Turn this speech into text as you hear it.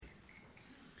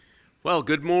Well,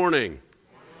 good morning.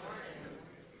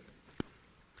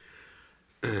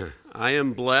 I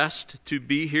am blessed to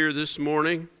be here this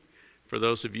morning. For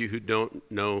those of you who don't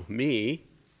know me,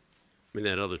 I mean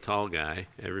that other tall guy,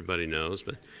 everybody knows,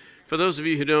 but for those of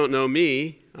you who don't know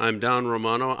me, I'm Don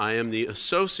Romano. I am the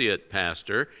associate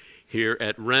pastor here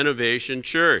at Renovation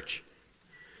Church.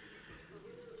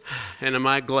 And am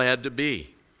I glad to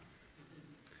be?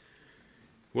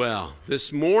 Well,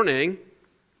 this morning,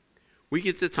 we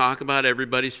get to talk about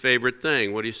everybody's favorite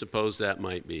thing. What do you suppose that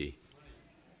might be?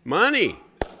 Money.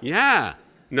 Yeah.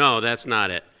 No, that's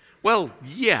not it. Well,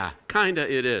 yeah, kind of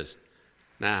it is.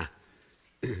 Nah.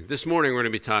 This morning we're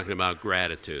going to be talking about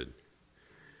gratitude.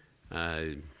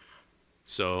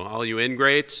 So all you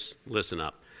ingrates, listen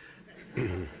up.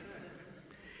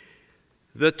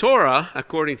 The Torah,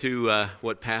 according to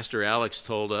what Pastor Alex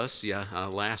told us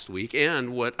last week,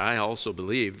 and what I also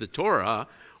believe, the Torah,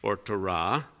 or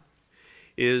Torah,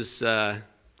 is,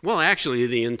 actually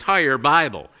the entire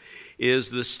Bible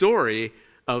is the story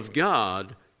of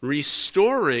God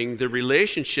restoring the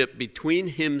relationship between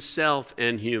himself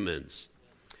and humans.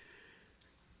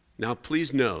 Now,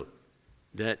 please note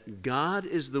that God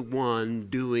is the one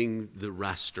doing the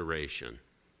restoration.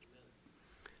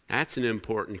 That's an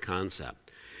important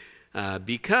concept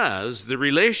because the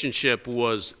relationship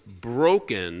was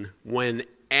broken when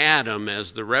Adam,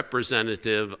 as the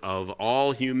representative of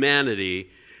all humanity,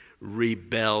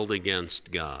 rebelled against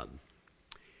God.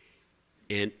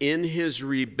 And in his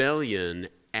rebellion,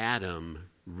 Adam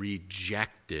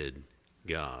rejected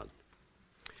God.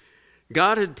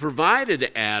 God had provided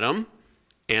Adam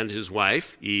and his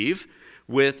wife, Eve,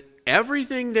 with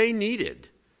everything they needed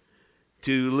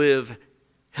to live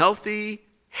healthy,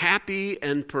 happy,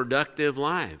 and productive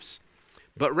lives.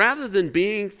 But rather than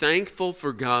being thankful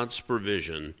for God's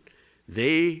provision,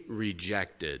 they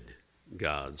rejected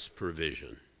God's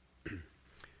provision.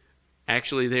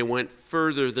 Actually, they went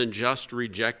further than just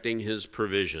rejecting his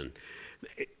provision.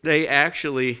 They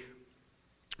actually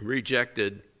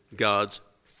rejected God's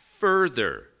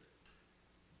further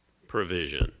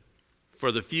provision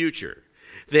for the future.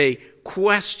 They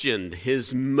questioned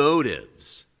his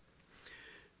motives.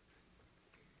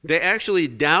 They actually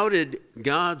doubted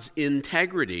God's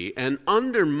integrity and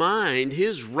undermined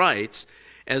his rights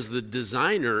as the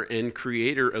designer and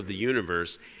creator of the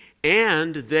universe,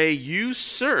 and they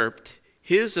usurped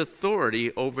his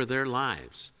authority over their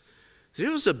lives. So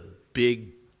it was a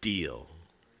big deal.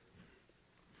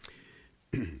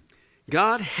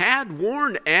 God had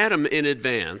warned Adam in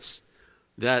advance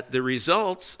that the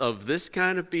results of this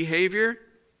kind of behavior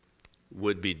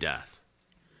would be death.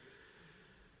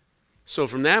 So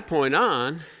from that point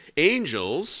on,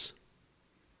 angels,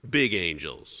 big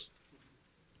angels,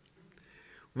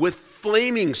 with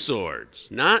flaming swords,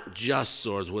 not just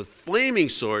swords, with flaming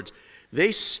swords,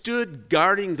 they stood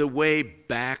guarding the way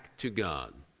back to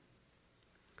God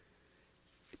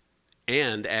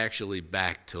and actually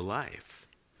back to life.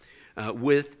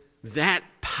 With that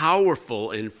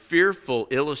powerful and fearful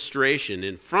illustration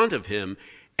in front of him,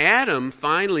 Adam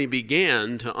finally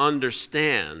began to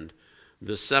understand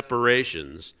the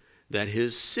separations that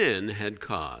his sin had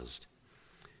caused,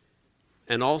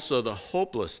 and also the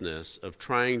hopelessness of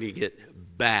trying to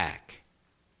get back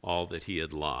all that he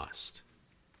had lost.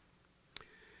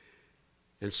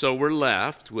 And so we're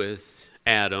left with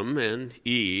Adam and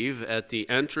Eve at the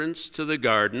entrance to the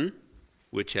garden,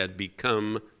 which had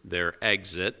become their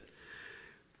exit,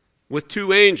 with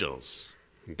two angels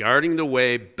guarding the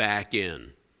way back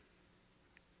in.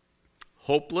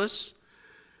 Hopeless,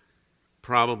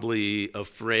 probably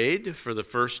afraid for the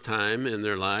first time in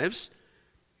their lives,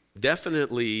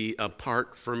 definitely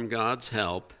apart from God's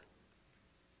help,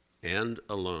 and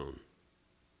alone.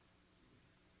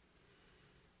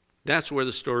 That's where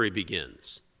the story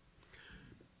begins.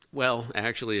 Well,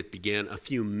 actually, it began a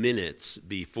few minutes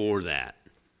before that.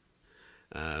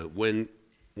 When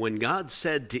God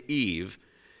said to Eve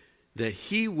that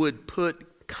he would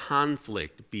put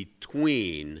conflict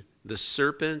between the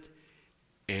serpent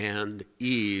and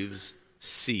Eve's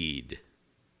seed.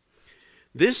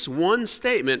 This one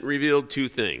statement revealed two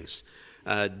things.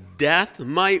 Death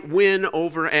might win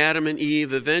over Adam and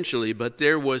Eve eventually, but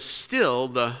there was still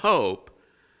the hope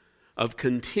of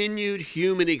continued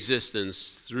human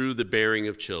existence through the bearing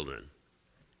of children.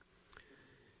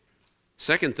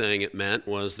 Second thing it meant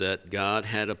was that God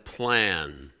had a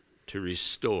plan to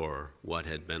restore what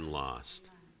had been lost.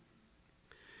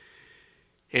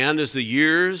 And as the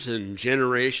years and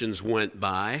generations went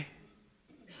by,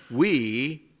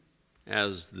 we,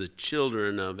 as the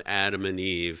children of Adam and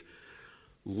Eve,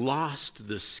 lost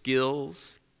the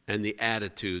skills and the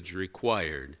attitudes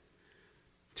required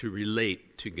to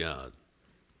relate to God.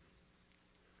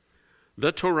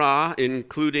 The Torah,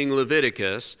 including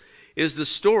Leviticus, is the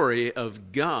story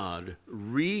of God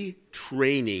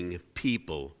retraining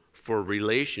people for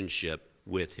relationship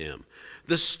with him.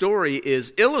 The story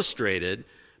is illustrated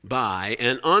by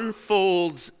and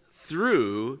unfolds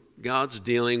through God's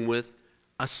dealing with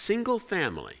a single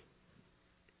family.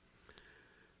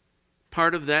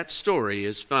 Part of that story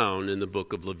is found in the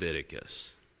book of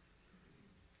Leviticus.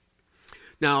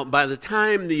 Now, by the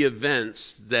time the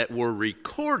events that were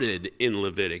recorded in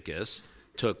Leviticus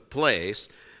took place,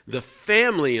 the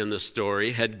family in the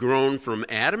story had grown from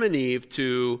Adam and Eve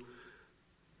to,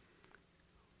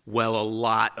 well, a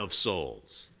lot of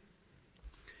souls.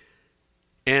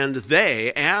 And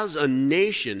they, as a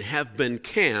nation, have been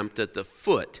camped at the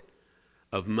foot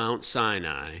of Mount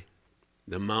Sinai,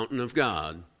 the mountain of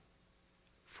God,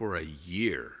 for a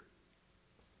year.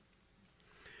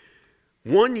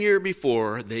 1 year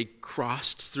before, they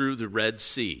crossed through the Red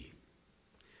Sea.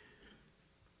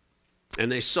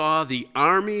 And they saw the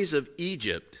armies of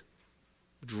Egypt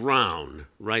drown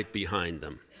right behind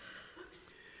them.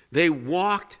 They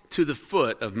walked to the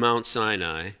foot of Mount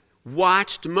Sinai,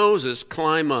 watched Moses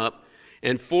climb up,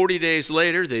 and 40 days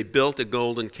later, they built a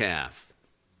golden calf.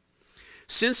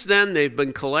 Since then, they've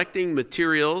been collecting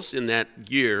materials in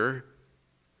that year.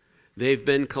 They've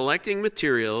been collecting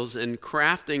materials and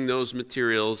crafting those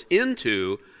materials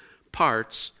into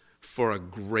parts for a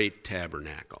great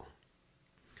tabernacle.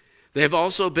 They've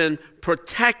also been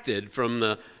protected from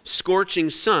the scorching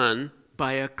sun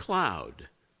by a cloud,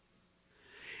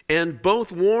 and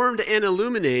both warmed and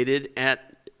illuminated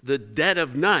at the dead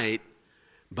of night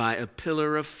by a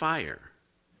pillar of fire.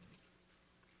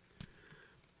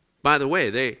 By the way,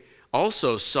 they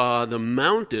also saw the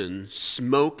mountain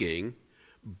smoking,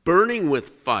 burning with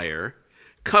fire,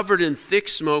 covered in thick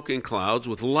smoke and clouds,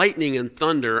 with lightning and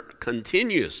thunder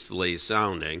continuously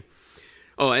sounding.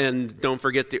 Oh, and don't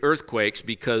forget the earthquakes,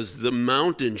 because the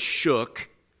mountain shook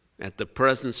at the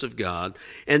presence of God,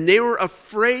 and they were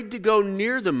afraid to go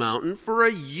near the mountain for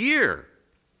a year,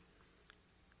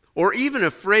 or even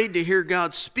afraid to hear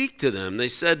God speak to them. They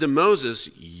said to Moses,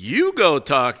 "You go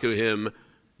talk to him,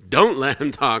 don't let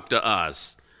him talk to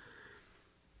us."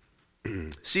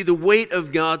 See, the weight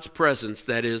of God's presence,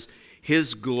 that is,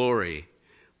 his glory,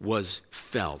 was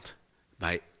felt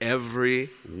by every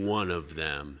one of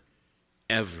them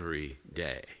every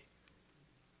day.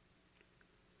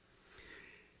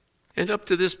 And up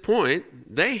to this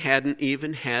point, they hadn't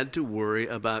even had to worry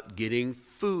about getting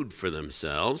food for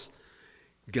themselves.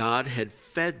 God had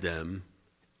fed them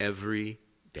every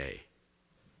day.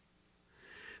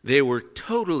 They were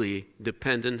totally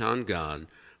dependent on God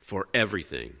for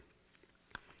everything,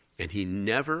 and he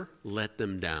never let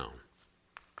them down.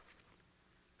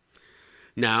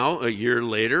 Now, a year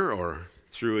later, or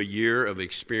through a year of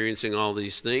experiencing all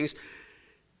these things,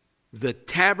 the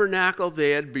tabernacle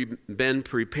they had been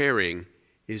preparing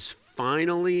is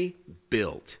finally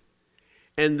built.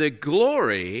 And the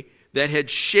glory that had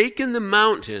shaken the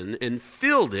mountain and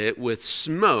filled it with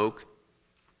smoke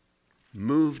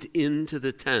moved into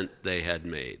the tent they had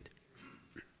made.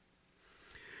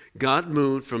 God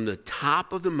moved from the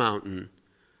top of the mountain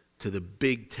to the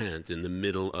big tent in the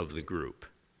middle of the group.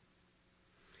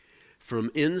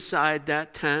 From inside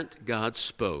that tent, God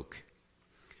spoke.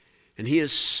 And he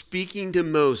is speaking to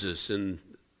Moses in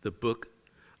the book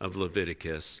of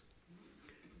Leviticus.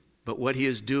 But what he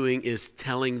is doing is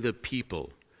telling the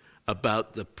people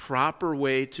about the proper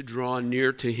way to draw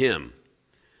near to him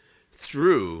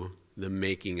through the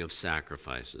making of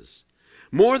sacrifices.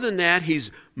 More than that, he's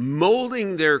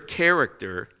molding their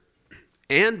character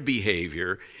and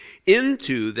behavior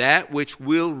into that which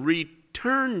will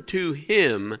return to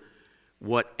him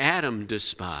what Adam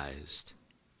despised,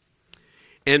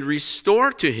 and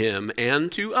restore to him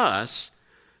and to us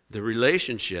the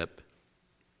relationship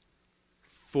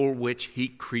for which he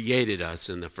created us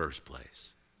in the first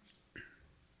place.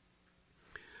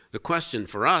 The question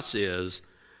for us is,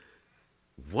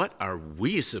 what are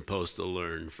we supposed to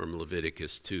learn from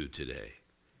Leviticus 2 today?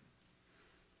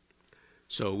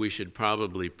 So we should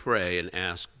probably pray and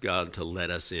ask God to let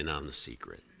us in on the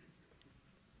secret.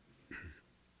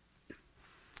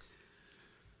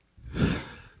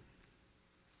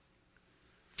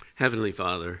 Heavenly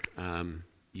Father,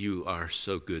 you are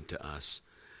so good to us.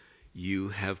 You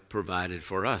have provided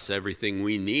for us everything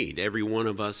we need. Every one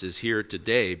of us is here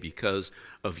today because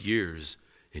of years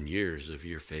and years of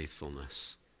your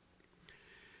faithfulness.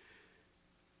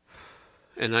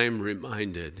 And I am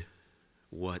reminded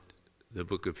what the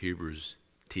book of Hebrews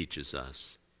teaches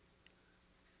us,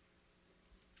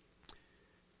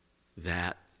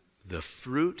 that The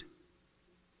fruit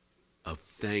of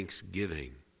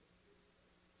thanksgiving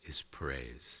is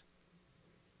praise.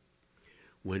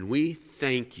 When we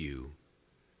thank you,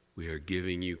 we are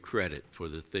giving you credit for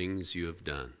the things you have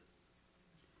done.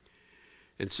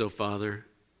 And so, Father,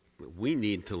 we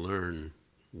need to learn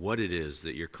what it is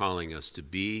that you're calling us to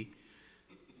be,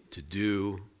 to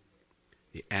do,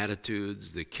 the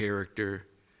attitudes, the character,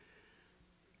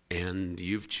 and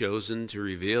you've chosen to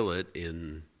reveal it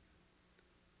in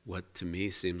what to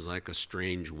me seems like a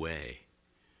strange way,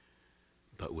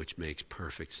 but which makes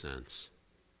perfect sense,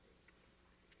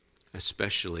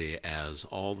 especially as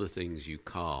all the things you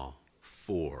call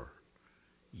for,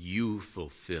 you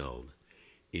fulfilled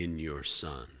in your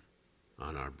Son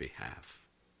on our behalf.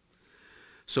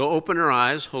 So open our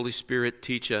eyes, Holy Spirit,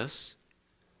 teach us,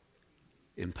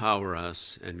 empower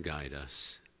us, and guide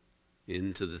us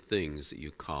into the things that you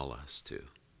call us to.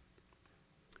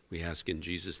 We ask in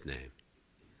Jesus' name.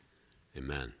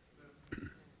 Amen.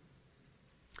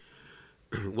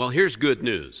 Well, here's good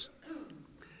news.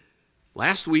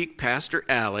 Last week, Pastor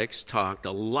Alex talked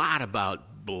a lot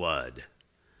about blood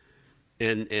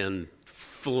and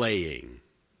flaying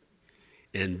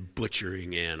and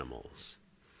butchering animals.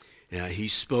 He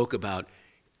spoke about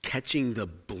catching the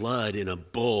blood in a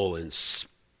bowl and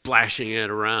splashing it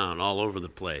around all over the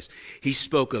place. He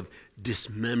spoke of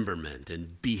dismemberment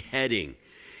and beheading.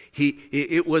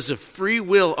 It was a free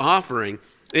will offering,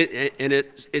 and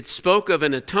it spoke of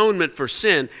an atonement for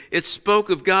sin. It spoke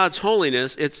of God's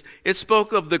holiness. It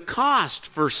spoke of the cost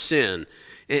for sin,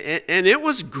 and it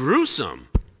was gruesome.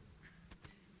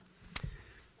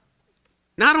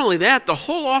 Not only that, the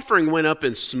whole offering went up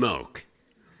in smoke.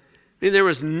 I mean, there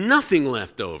was nothing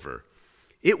left over.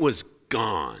 It was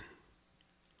gone.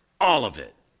 All of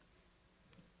it.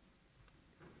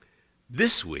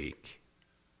 This week,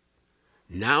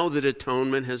 now that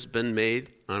atonement has been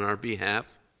made on our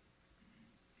behalf,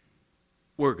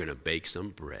 we're going to bake some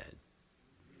bread.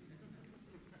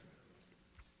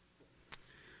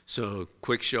 So,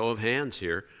 quick show of hands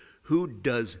here. Who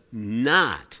does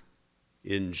not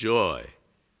enjoy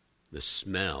the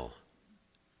smell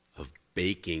of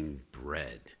baking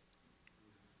bread?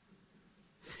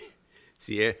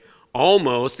 See,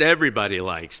 almost everybody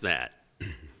likes that.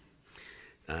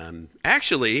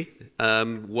 Actually,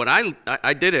 what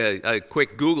I did a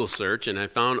quick Google search, and I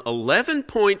found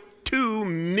 11.2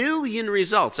 million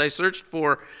results. I searched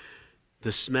for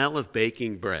the smell of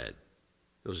baking bread.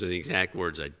 Those are the exact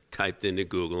words I typed into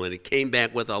Google, and it came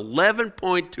back with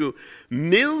 11.2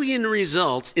 million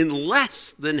results in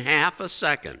less than half a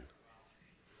second.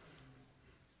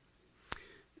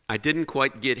 I didn't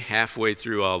quite get halfway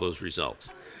through all those results.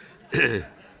 And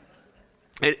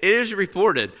it is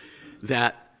reported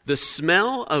that the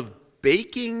smell of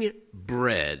baking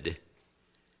bread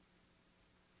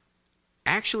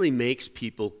actually makes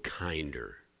people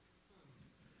kinder.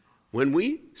 When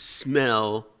we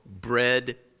smell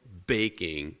bread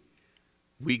baking,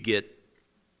 we get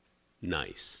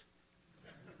nice.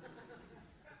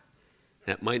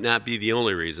 That might not be the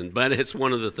only reason, but it's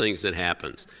one of the things that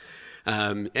happens.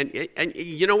 And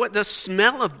you know what? The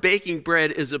smell of baking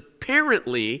bread is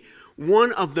apparently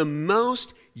one of the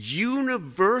most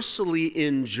universally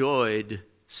enjoyed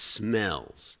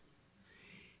smells.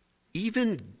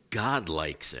 Even God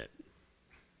likes it.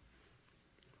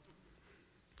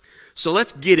 So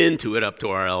let's get into it up to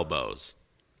our elbows.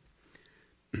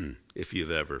 If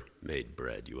you've ever made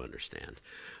bread, you understand.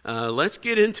 Let's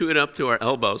get into it up to our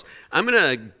elbows. I'm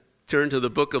going to turn to the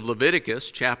book of Leviticus,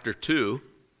 chapter 2,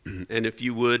 and if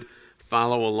you would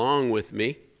follow along with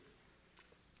me.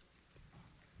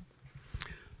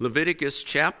 Leviticus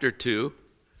chapter 2,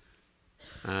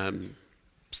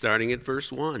 starting at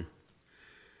verse 1.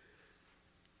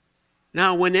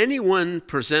 Now, when anyone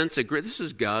presents this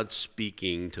is God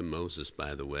speaking to Moses,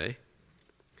 by the way.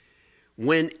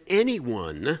 When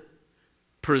anyone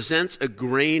presents a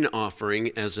grain offering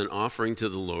as an offering to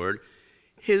the Lord,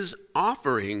 his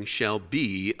offering shall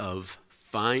be of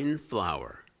fine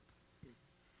flour,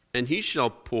 and he shall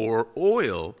pour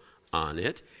oil on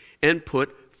it and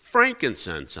put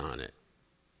frankincense on it.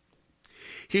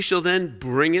 He shall then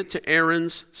bring it to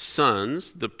Aaron's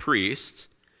sons, the priests,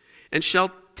 and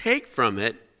shall take from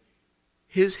it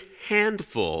his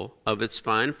handful of its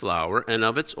fine flour and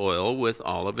of its oil with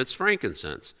all of its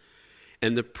frankincense.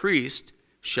 And the priest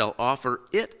shall offer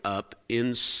it up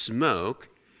in smoke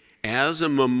as a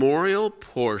memorial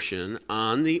portion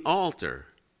on the altar,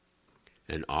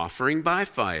 an offering by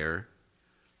fire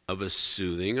of a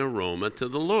soothing aroma to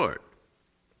the Lord.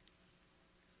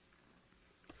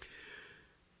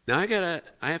 Now I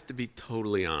have to be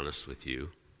totally honest with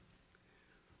you.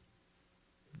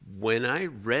 when I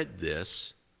read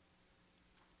this,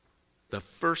 the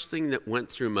first thing that went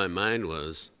through my mind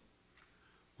was,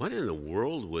 what in the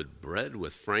world would bread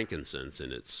with frankincense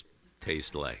in its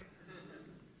taste like?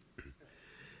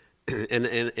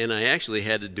 And I actually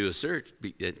had to do a search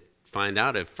to find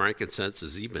out if frankincense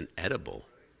is even edible.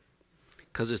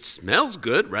 Because it smells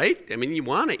good, right? I mean, you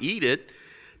want to eat it.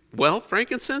 Well,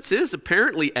 frankincense is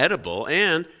apparently edible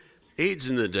and aids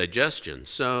in the digestion.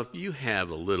 So if you have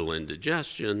a little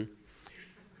indigestion,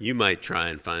 you might try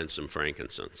and find some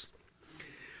frankincense.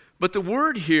 But the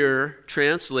word here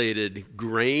translated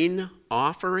grain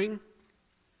offering,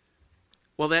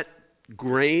 well, that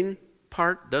grain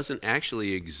part doesn't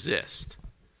actually exist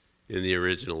in the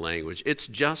original language. It's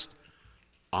just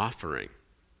offering.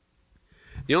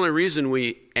 The only reason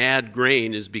we add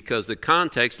grain is because the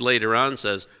context later on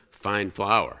says fine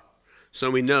flour. So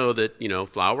we know that,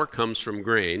 flour comes from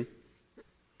grain.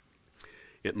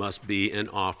 It must be an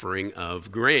offering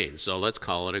of grain. So let's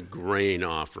call it a grain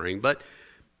offering. But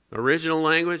original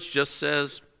language just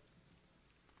says,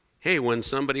 hey, when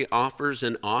somebody offers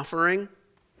an offering,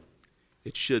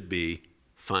 it should be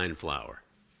fine flour.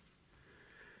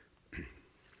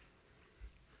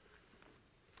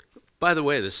 By the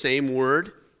way, the same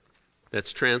word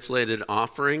that's translated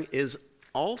offering is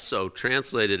also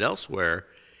translated elsewhere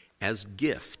as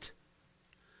gift.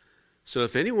 So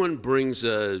if anyone brings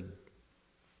a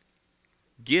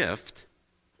gift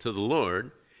to the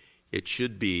Lord, it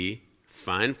should be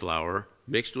fine flour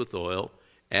mixed with oil,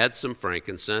 add some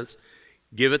frankincense,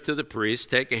 give it to the priest,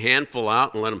 take a handful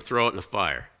out and let him throw it in the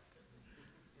fire.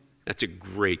 That's a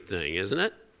great thing, isn't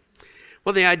it?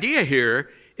 Well, the idea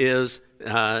here is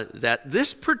that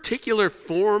this particular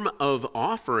form of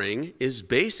offering is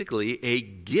basically a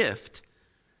gift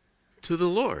to the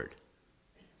Lord.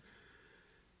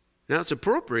 Now, it's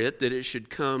appropriate that it should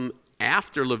come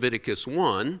after Leviticus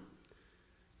 1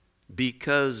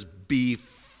 because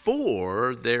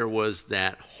before there was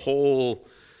that whole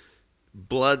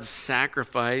blood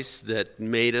sacrifice that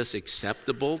made us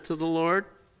acceptable to the Lord,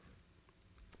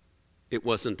 it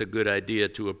wasn't a good idea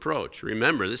to approach.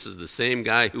 Remember, this is the same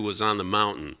guy who was on the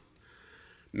mountain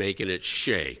making it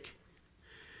shake.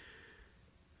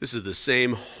 This is the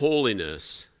same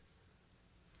holiness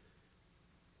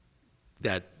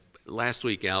that last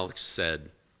week Alex said,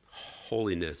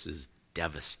 holiness is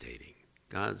devastating.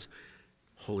 God's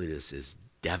holiness is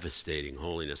devastating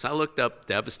holiness. I looked up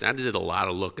I did a lot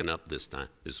of looking up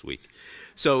this week.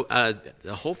 So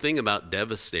the whole thing about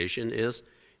devastation is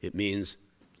it means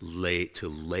to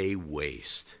lay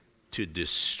waste, to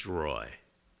destroy.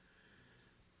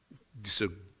 So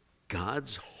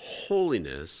God's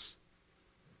holiness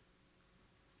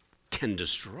can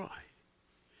destroy.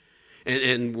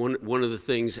 And one of the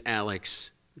things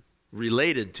Alex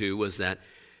related to was that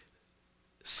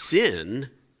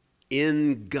sin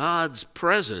in God's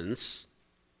presence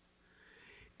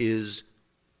is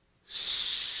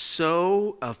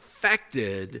so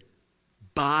affected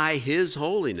by his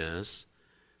holiness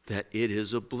that it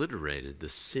is obliterated. The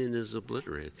sin is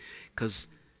obliterated.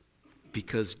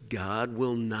 Because God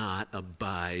will not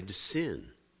abide sin.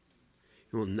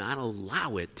 He will not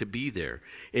allow it to be there.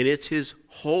 And it's his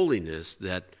holiness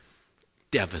that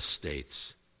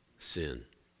devastates sin.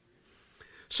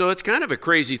 So it's kind of a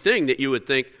crazy thing that you would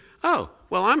think, oh,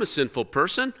 well, I'm a sinful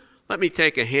person. Let me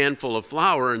take a handful of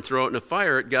flour and throw it in a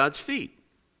fire at God's feet.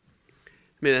 I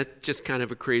mean, that's just kind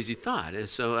of a crazy thought. And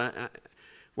so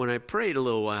when I prayed a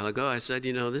little while ago, I said,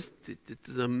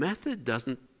 the method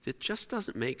just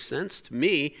doesn't make sense to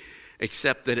me,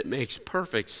 except that it makes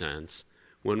perfect sense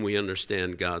when we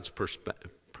understand God's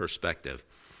perspective.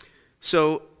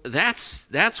 So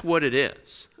that's what it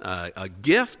is. A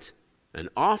gift, an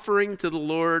offering to the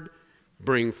Lord.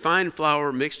 Bring fine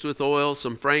flour mixed with oil,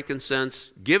 some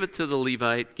frankincense, give it to the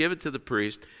Levite, give it to the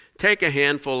priest, take a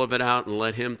handful of it out and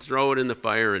let him throw it in the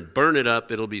fire and burn it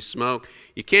up. It'll be smoke.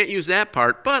 You can't use that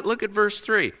part, but look at verse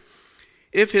 3.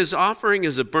 If his offering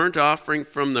is a burnt offering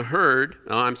from the herd,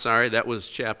 that was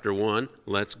chapter 1.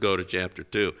 Let's go to chapter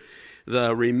 2.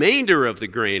 The remainder of the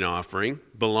grain offering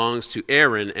belongs to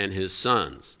Aaron and his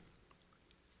sons.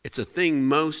 It's a thing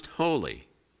most holy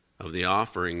of the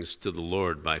offerings to the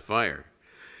Lord by fire.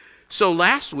 So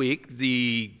last week,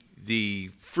 the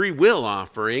free will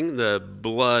offering, the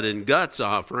blood and guts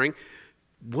offering,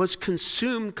 was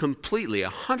consumed completely,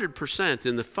 100%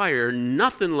 in the fire,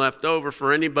 nothing left over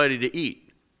for anybody to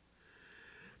eat.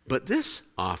 But this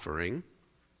offering,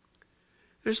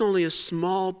 there's only a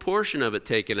small portion of it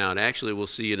taken out. Actually, we'll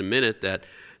see in a minute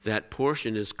that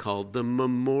portion is called the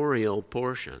memorial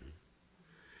portion.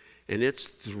 And it's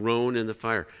thrown in the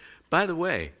fire. By the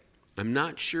way, I'm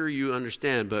not sure you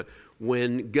understand, but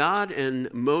when God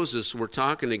and Moses were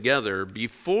talking together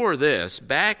before this,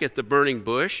 back at the burning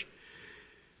bush,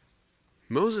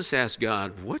 Moses asked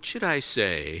God, what should I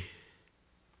say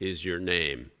is your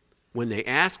name? When they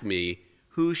ask me,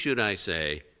 who should I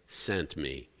say sent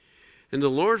me? And the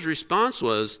Lord's response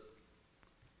was,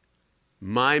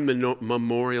 my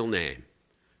memorial name.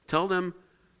 Tell them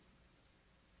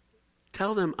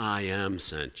I am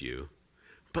sent you.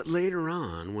 But later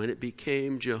on, when it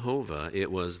became Jehovah,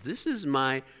 it was, this is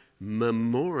my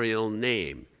memorial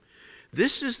name.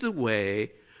 This is the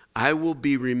way I will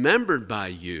be remembered by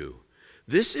you.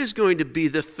 This is going to be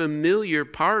the familiar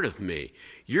part of me.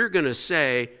 You're going to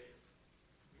say,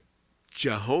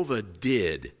 Jehovah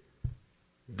did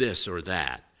this or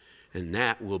that, and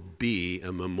that will be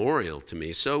a memorial to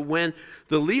me. So when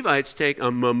the Levites take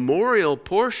a memorial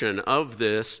portion of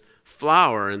this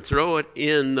flour and throw it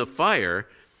in the fire,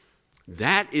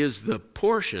 that is the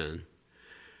portion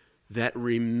that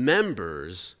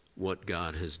remembers what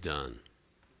God has done.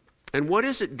 And what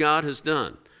is it God has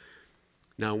done?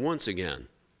 Now, once again,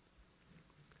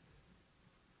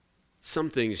 some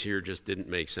things here just didn't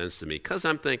make sense to me, because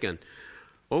I'm thinking,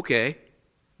 okay,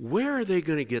 where are they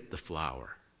going to get the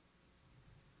flour?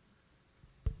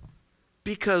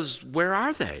 Because where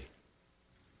are they?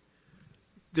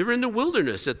 They're in the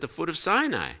wilderness at the foot of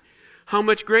Sinai. How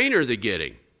much grain are they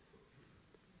getting?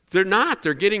 They're not.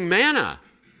 They're getting manna,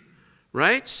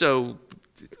 right? So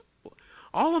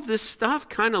all of this stuff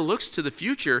kind of looks to the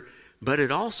future, but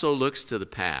it also looks to the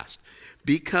past.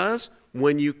 Because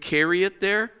when you carry it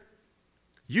there,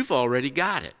 you've already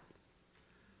got it,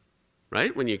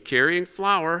 right? When you're carrying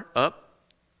flour up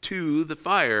to the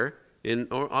fire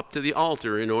or up to the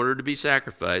altar in order to be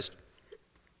sacrificed,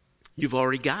 you've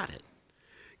already got it.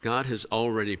 God has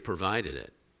already provided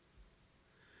it.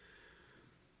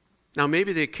 Now,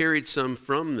 maybe they carried some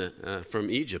from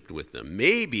Egypt with them.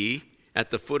 Maybe at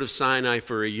the foot of Sinai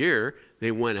for a year,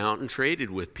 they went out and traded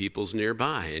with peoples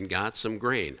nearby and got some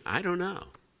grain. I don't know.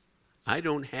 I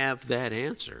don't have that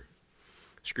answer.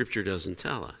 Scripture doesn't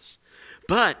tell us.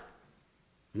 But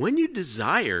when you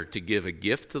desire to give a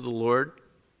gift to the Lord,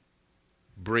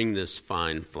 bring this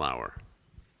fine flour,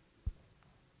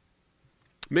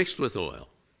 mixed with oil,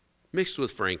 mixed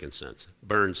with frankincense.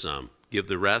 Burn some. Give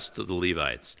the rest to the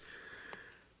Levites.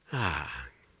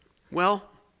 Well,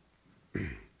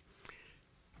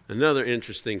 another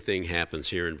interesting thing happens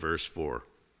here in verse 4.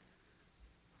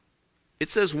 It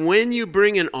says, when you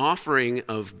bring an offering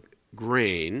of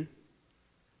grain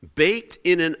baked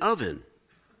in an oven,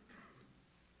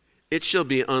 it shall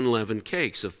be unleavened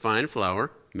cakes of fine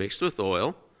flour mixed with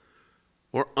oil,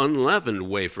 or unleavened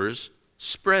wafers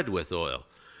spread with oil.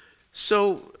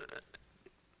 So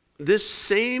this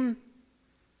same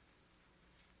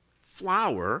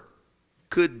flour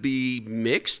could be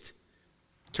mixed,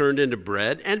 turned into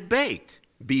bread, and baked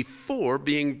before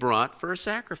being brought for a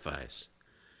sacrifice.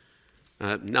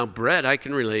 Now, bread I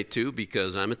can relate to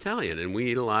because I'm Italian, and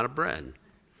we eat a lot of bread,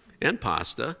 and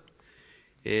pasta,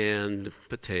 and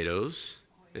potatoes,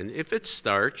 and if it's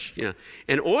starch,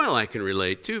 and oil I can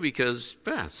relate to because,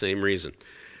 same reason.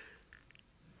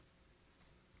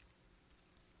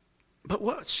 But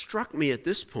what struck me at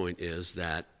this point is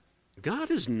that God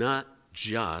is not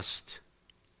just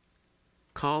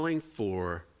calling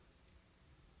for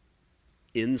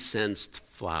incensed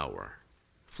flour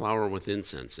with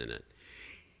incense in it.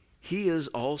 He is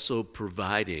also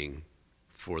providing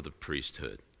for the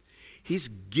priesthood. He's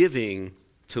giving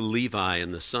to Levi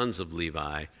and the sons of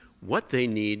Levi what they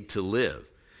need to live.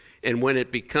 And when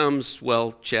it becomes,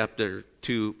 chapter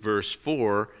 2, verse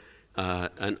 4,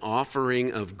 an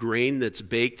offering of grain that's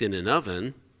baked in an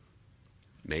oven,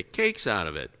 make cakes out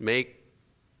of it. Make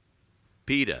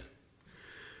pita.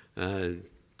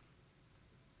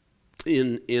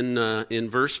 In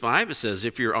verse 5 it says,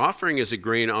 if your offering is a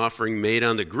grain offering made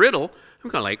on the griddle, I'm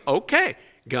kind of like, okay,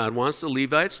 God wants the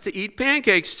Levites to eat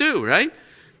pancakes too, right?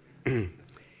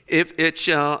 If it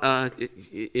shall,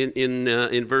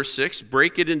 in verse 6,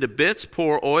 break it into bits,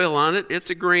 pour oil on it, it's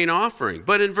a grain offering.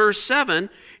 But in verse 7,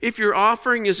 if your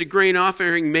offering is a grain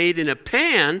offering made in a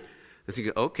pan, I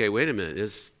think, okay, wait a minute,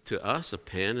 is to us a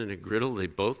pan and a griddle, they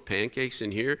both pancakes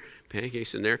in here,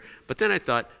 pancakes in there? But then I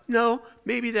thought, no,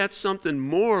 maybe that's something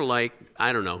more like,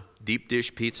 I don't know, deep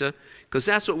dish pizza, because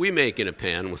that's what we make in a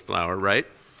pan with flour, right?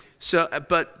 So,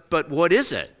 but what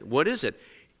is it? What is it?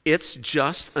 It's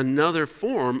just another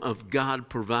form of God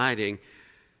providing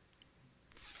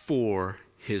for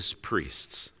his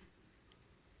priests.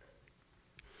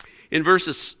 In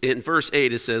verse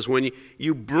 8 it says, when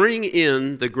you bring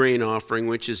in the grain offering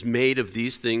which is made of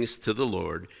these things to the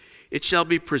Lord, It shall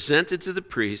be presented to the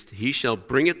priest. He shall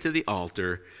bring it to the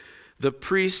altar. The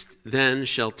priest then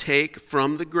shall take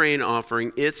from the grain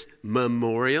offering its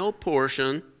memorial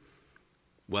portion,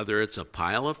 whether it's a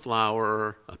pile of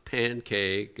flour, a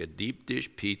pancake, a deep dish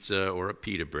pizza, or a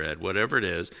pita bread, whatever it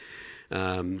is.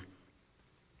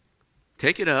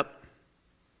 Take it up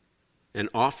and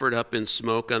offer it up in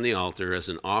smoke on the altar as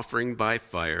an offering by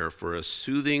fire for a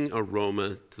soothing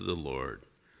aroma to the Lord.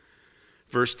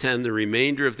 Verse 10, the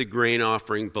remainder of the grain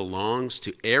offering belongs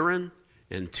to Aaron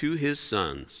and to his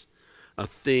sons, a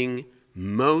thing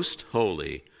most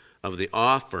holy of the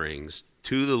offerings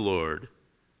to the Lord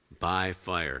by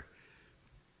fire.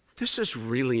 This is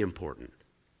really important.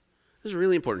 This is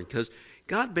really important because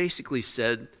God basically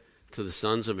said to the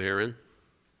sons of Aaron,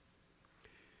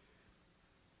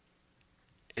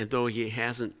 and though he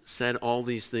hasn't said all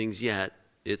these things yet,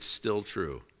 it's still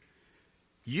true.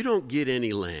 You don't get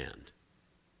any land.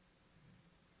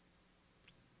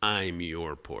 I'm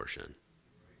your portion.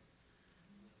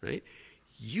 Right?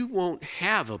 You won't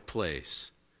have a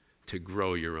place to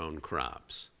grow your own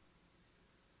crops.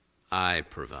 I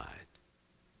provide.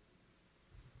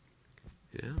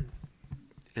 Yeah.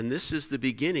 And this is the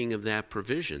beginning of that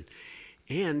provision.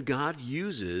 And God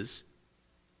uses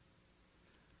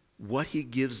what he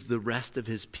gives the rest of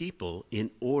his people in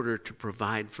order to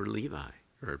provide for Levi,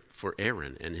 or for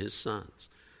Aaron and his sons,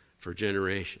 for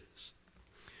generations.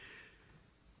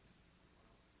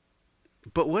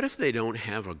 But what if they don't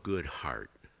have a good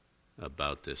heart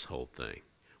about this whole thing?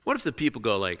 What if the people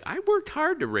go like, I worked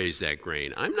hard to raise that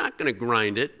grain. I'm not going to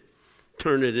grind it,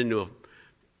 turn it into a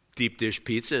deep dish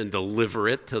pizza and deliver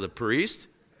it to the priest?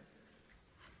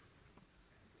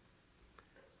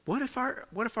 What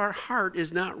if our heart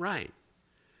is not right?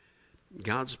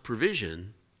 God's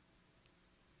provision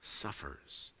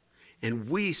suffers, and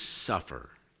we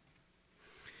suffer.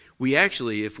 We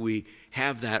actually, if we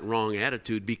have that wrong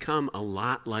attitude, become a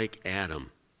lot like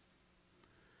Adam,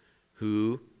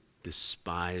 who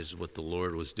despised what the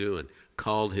Lord was doing,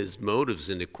 called his motives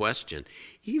into question,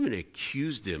 even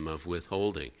accused him of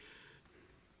withholding.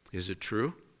 Is it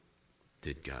true?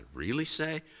 Did God really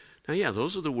say? Now, yeah,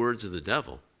 those are the words of the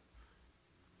devil.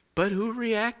 But who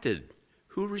reacted?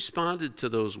 Who responded to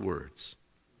those words?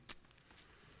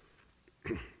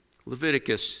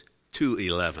 Leviticus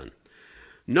 2:11.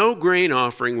 No grain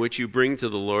offering which you bring to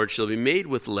the Lord shall be made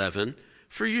with leaven,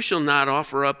 for you shall not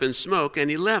offer up in smoke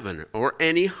any leaven or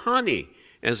any honey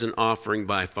as an offering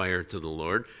by fire to the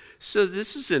Lord. So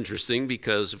this is interesting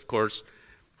because, of course,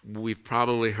 we've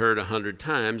probably heard 100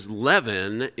 times,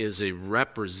 leaven is a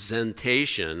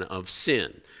representation of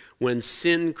sin. When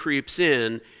sin creeps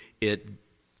in, it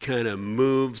kind of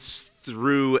moves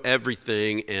through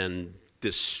everything and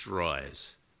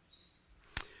destroys.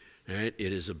 Right?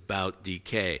 It is about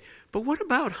decay. But what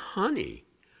about honey?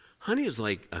 Honey is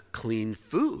like a clean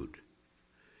food.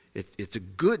 It's a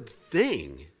good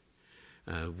thing.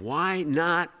 Why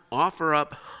not offer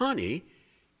up honey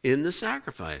in the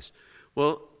sacrifice?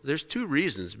 Well, there's two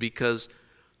reasons. Because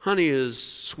honey is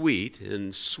sweet,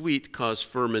 and sweet causes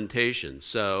fermentation.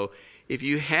 So if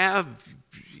you have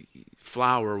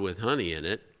flour with honey in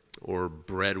it, or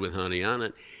bread with honey on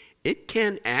it, it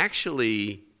can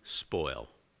actually spoil.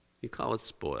 You call it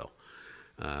spoil,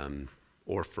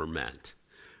 or ferment.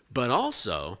 But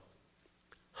also,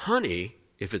 honey,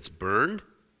 if it's burned,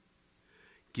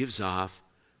 gives off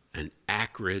an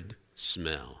acrid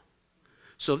smell.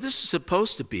 So if this is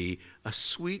supposed to be a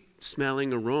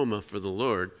sweet-smelling aroma for the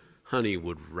Lord, honey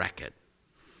would wreck it.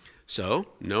 So,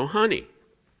 no honey.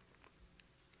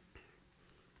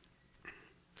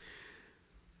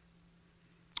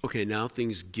 Okay, now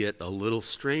things get a little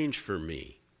strange for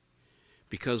me,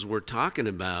 because we're talking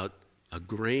about a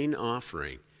grain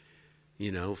offering,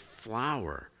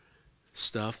 flour,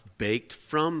 stuff baked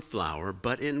from flour.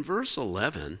 But in verse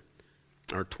 12,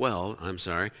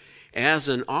 as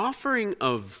an offering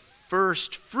of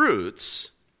first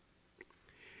fruits,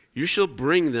 you shall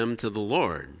bring them to the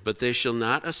Lord, but they shall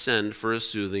not ascend for a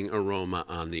soothing aroma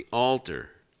on the altar.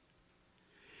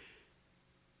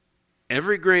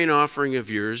 Every grain offering of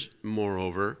yours,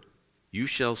 moreover, you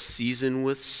shall season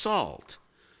with salt,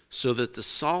 so that the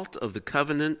salt of the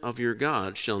covenant of your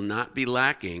God shall not be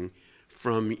lacking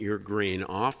from your grain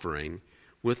offering.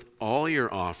 With all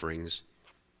your offerings,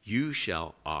 you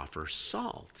shall offer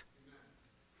salt.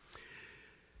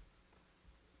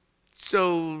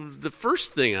 So the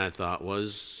first thing I thought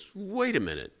was, wait a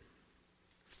minute,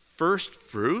 first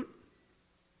fruit?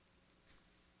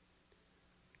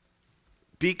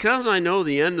 Because I know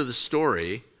the end of the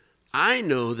story, I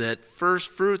know that first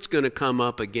fruit's going to come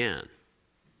up again.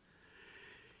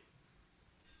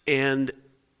 And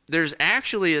there's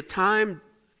actually a time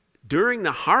during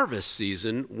the harvest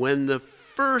season when the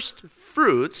first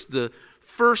fruits, the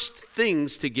first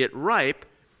things to get ripe,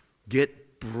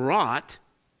 get brought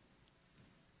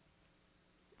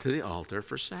to the altar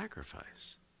for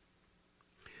sacrifice.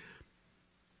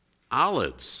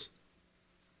 Olives.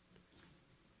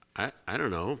 I don't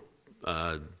know.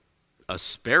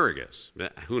 Asparagus.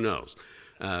 Who knows?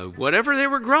 Whatever they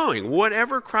were growing,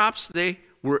 whatever crops they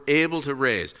were able to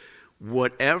raise,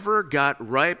 whatever got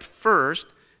ripe first,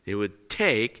 they would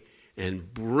take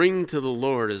and bring to the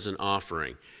Lord as an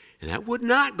offering. And that would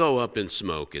not go up in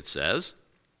smoke, it says,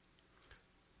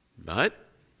 but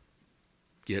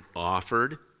get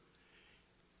offered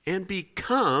and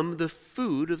become the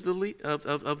food of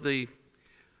the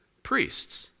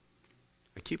priests.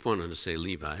 I keep wanting to say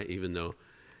Levi, even though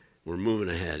we're moving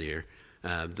ahead here.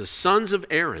 The sons of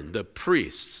Aaron, the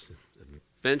priests,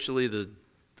 eventually the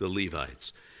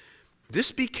Levites.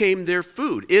 This became their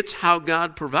food. It's how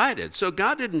God provided. So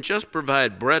God didn't just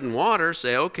provide bread and water,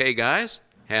 say, okay, guys,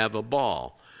 have a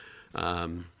ball.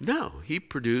 No, he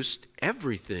produced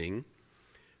everything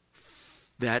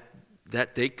that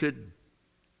they could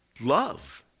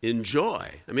love,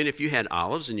 enjoy. I mean, if you had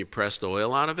olives and you pressed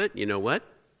oil out of it, you know what?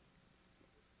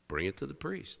 Bring it to the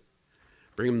priest.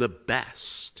 Bring him the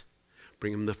best.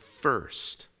 Bring him the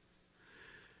first.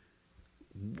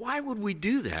 Why would we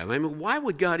do that? I mean, why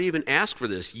would God even ask for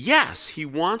this? Yes, he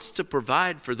wants to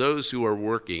provide for those who are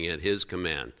working at his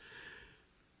command.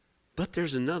 But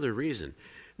there's another reason.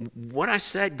 What I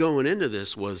said going into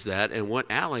this was that, and what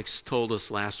Alex told us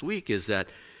last week, is that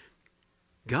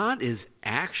God is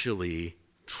actually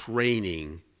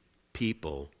training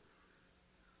people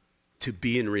to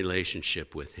be in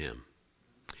relationship with him.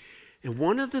 And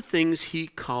one of the things he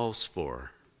calls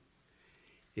for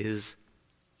is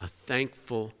a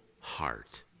thankful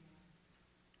heart.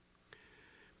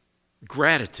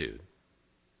 Gratitude.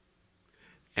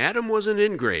 Adam was an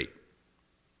ingrate.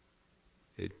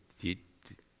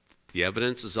 The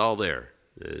evidence is all there.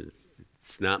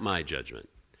 It's not my judgment.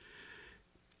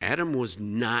 Adam was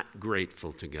not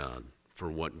grateful to God for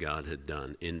what God had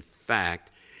done. In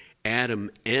fact,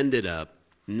 Adam ended up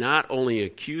not only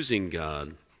accusing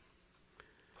God,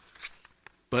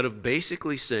 but of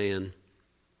basically saying,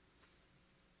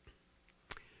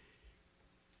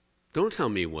 don't tell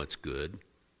me what's good.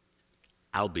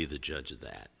 I'll be the judge of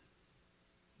that.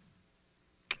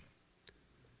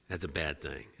 That's a bad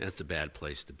thing. That's a bad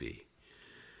place to be.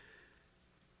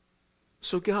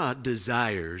 So God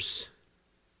desires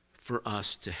for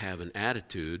us to have an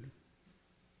attitude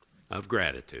of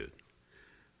gratitude,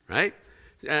 right?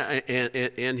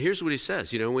 And here's what he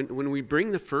says. You know, when we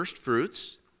bring the first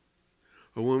fruits,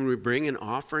 or when we bring an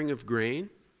offering of grain,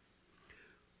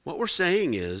 what we're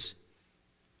saying is,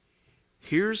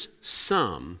 here's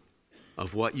some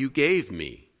of what you gave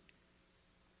me.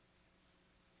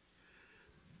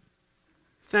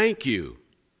 Thank you.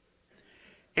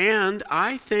 And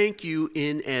I thank you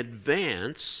in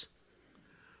advance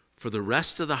for the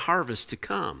rest of the harvest to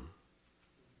come.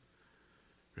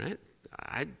 Right?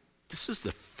 This is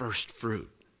the first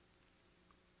fruit.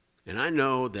 And I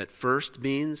know that first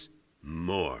means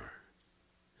more.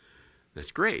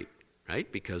 That's great, right?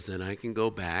 Because then I can go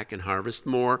back and harvest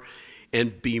more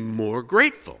and be more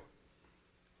grateful.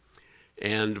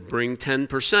 And bring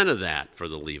 10% of that for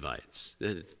the Levites.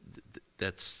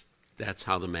 That's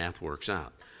how the math works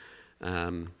out.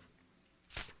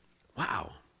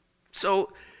 Wow.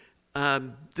 So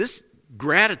this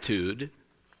gratitude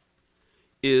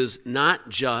is not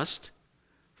just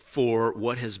for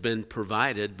what has been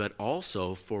provided, but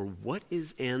also for what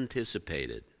is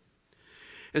anticipated.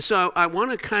 And so I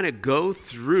want to kind of go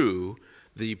through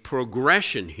the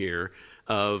progression here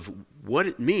of what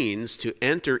it means to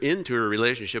enter into a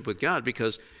relationship with God,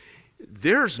 because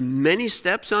there's many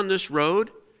steps on this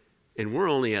road, and we're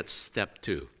only at step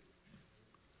 2,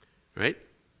 right?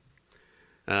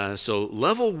 So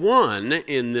level 1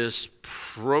 in this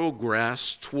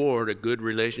progress toward a good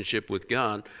relationship with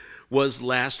God was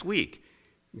last week.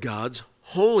 God's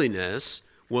holiness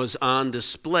was on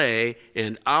display,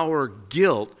 and our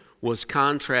guilt was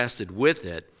contrasted with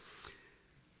it.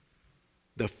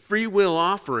 The free will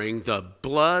offering, the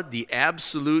blood, the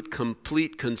absolute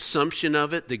complete consumption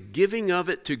of it, the giving of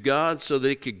it to God so that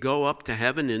it could go up to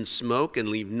heaven in smoke and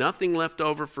leave nothing left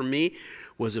over for me,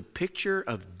 was a picture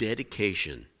of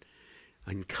dedication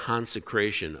and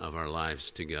consecration of our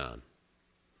lives to God.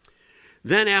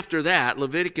 Then after that,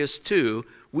 Leviticus 2,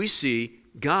 we see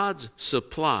God's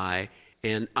supply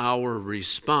and our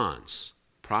response,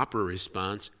 proper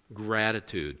response,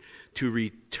 gratitude, to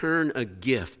return a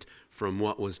gift from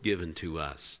what was given to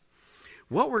us.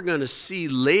 what we're going to see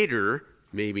later,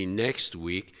 maybe next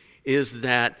week, is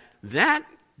that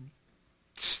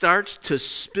starts to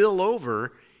spill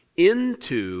over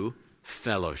into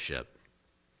fellowship.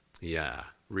 Yeah,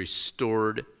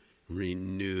 restored,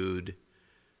 renewed,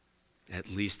 at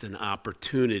least an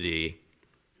opportunity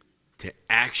to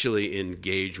actually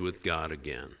engage with God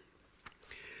again.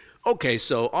 Okay,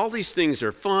 so all these things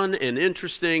are fun and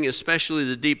interesting, especially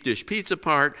the deep dish pizza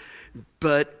part,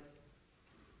 but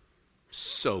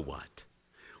so what?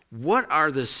 What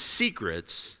are the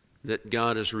secrets that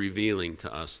God is revealing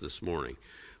to us this morning?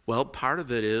 Well, part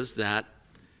of it is that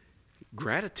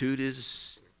gratitude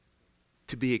is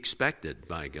to be expected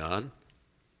by God,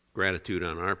 gratitude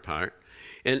on our part.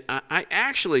 And I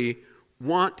actually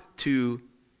want to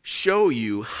show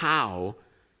you how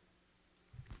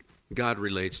God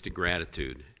relates to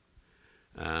gratitude.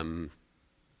 I'm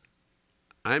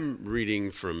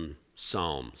reading from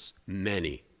Psalms,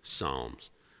 many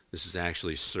Psalms. This is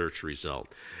actually a search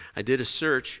result. I did a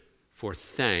search for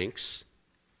thanks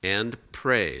and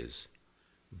praise,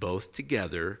 both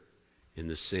together in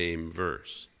the same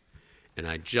verse. And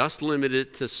I just limited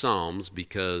it to Psalms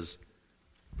because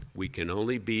we can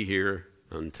only be here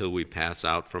until we pass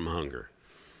out from hunger.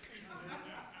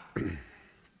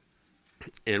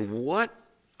 And what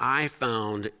I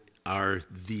found are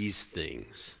these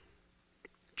things,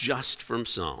 just from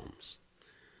Psalms.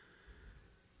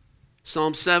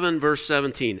 Psalm 7, verse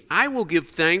 17, I will give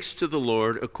thanks to the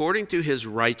Lord according to his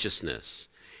righteousness,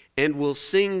 and will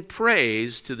sing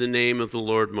praise to the name of the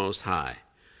Lord Most High.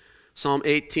 Psalm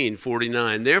 18,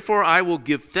 49, therefore I will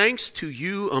give thanks to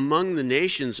you among the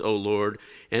nations, O Lord,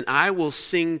 and I will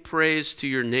sing praise to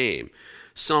your name.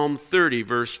 Psalm 30,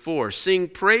 verse 4, sing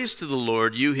praise to the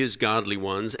Lord, you his godly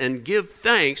ones, and give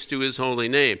thanks to his holy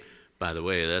name. By the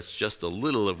way, that's just a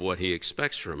little of what he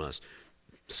expects from us.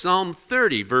 Psalm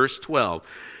 30, verse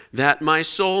 12, that my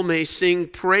soul may sing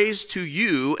praise to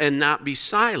you and not be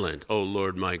silent, O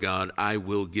Lord my God, I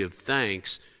will give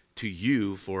thanks to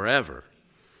you forever.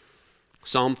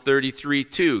 Psalm 33,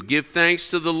 2, give thanks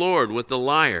to the Lord with the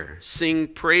lyre, sing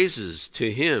praises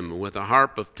to him with a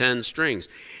harp of 10 strings.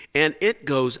 And it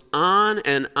goes on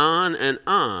and on and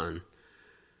on,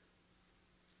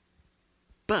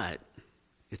 but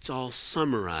it's all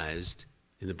summarized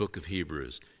in the book of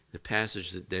Hebrews, the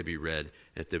passage that Debbie read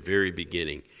at the very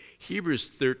beginning. Hebrews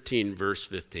 13, verse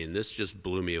 15, this just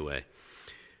blew me away.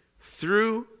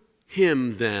 Through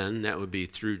him then, that would be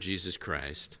through Jesus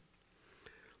Christ,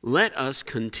 let us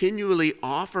continually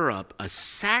offer up a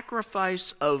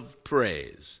sacrifice of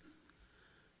praise.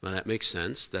 Well, that makes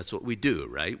sense. That's what we do,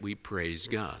 right? We praise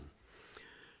God.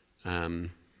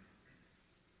 But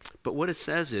what it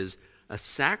says is a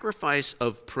sacrifice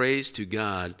of praise to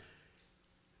God,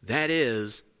 that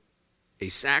is, a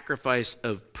sacrifice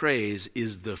of praise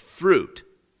is the fruit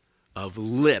of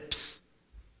lips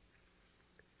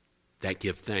that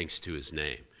give thanks to his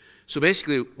name. So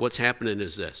basically what's happening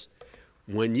is this.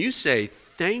 When you say,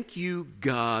 thank you,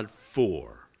 God,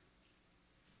 for,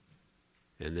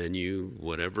 and then you,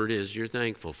 whatever it is you're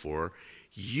thankful for,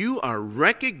 you are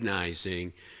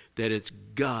recognizing that it's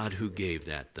God who gave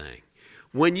that thing.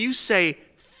 When you say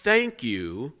thank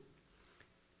you,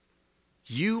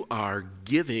 you are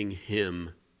giving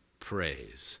him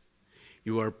praise.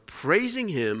 You are praising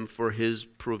him for his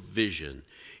provision.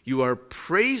 You are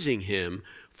praising him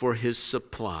for his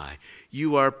supply.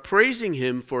 You are praising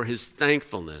him for his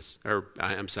thankfulness,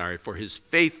 for his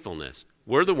faithfulness.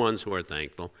 We're the ones who are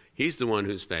thankful. He's the one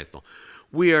who's faithful.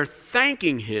 We are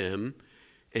thanking him,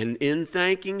 and in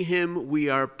thanking him, we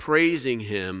are praising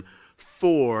him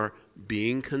for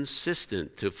being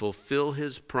consistent to fulfill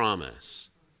his promise.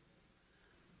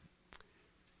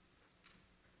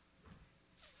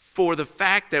 For the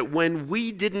fact that when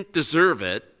we didn't deserve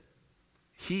it,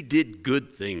 he did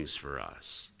good things for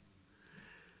us.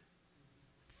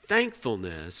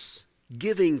 Thankfulness,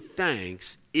 giving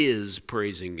thanks, is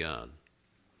praising God.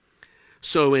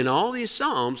 So in all these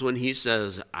Psalms, when he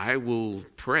says, I will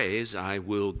praise, I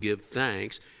will give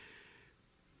thanks,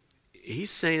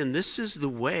 he's saying this is the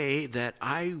way that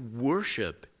I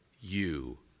worship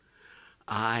you.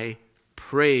 I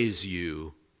praise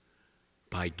you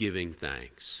by giving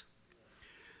thanks.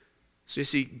 So you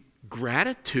see,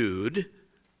 gratitude,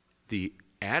 the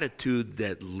attitude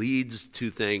that leads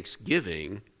to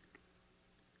thanksgiving,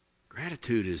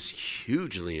 gratitude is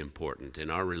hugely important in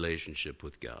our relationship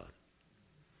with God.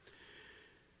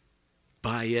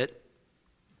 By it,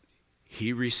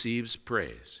 he receives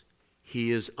praise.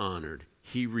 He is honored.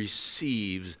 He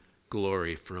receives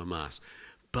glory from us.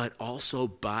 But also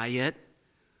by it,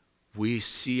 we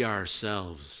see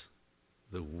ourselves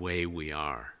the way we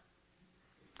are.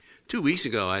 2 weeks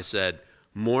ago I said,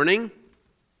 mourning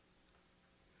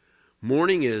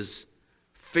is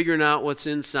figuring out what's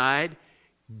inside,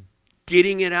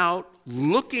 getting it out,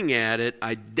 looking at it,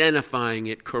 identifying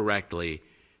it correctly,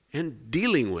 and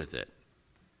dealing with it.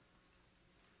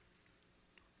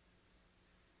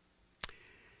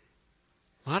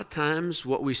 A lot of times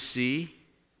what we see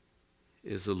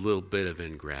is a little bit of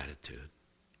ingratitude.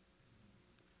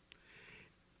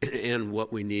 And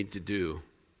what we need to do,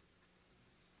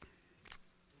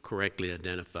 correctly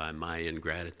identify my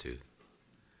ingratitude,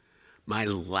 my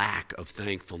lack of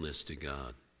thankfulness to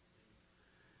God,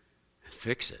 and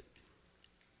fix it.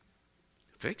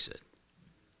 Fix it.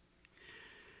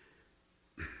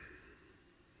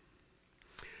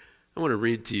 I want to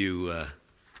read to you an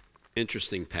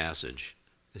interesting passage.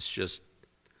 It's just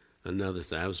another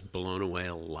thing. I was blown away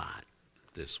a lot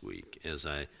this week as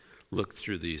I looked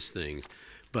through these things.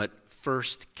 But 1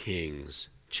 Kings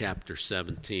chapter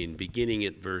 17, beginning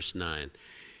at verse 9.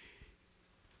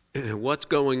 What's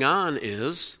going on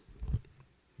is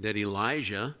that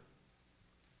Elijah,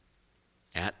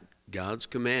 at God's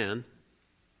command,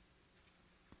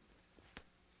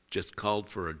 just called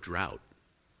for a drought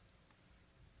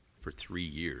for 3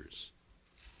 years.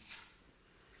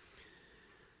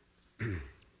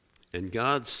 And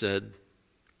God said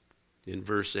in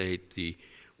verse 8, the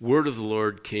word of the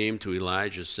Lord came to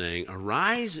Elijah saying,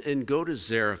 "Arise and go to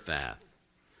Zarephath,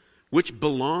 which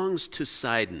belongs to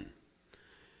Sidon,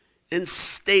 and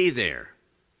stay there.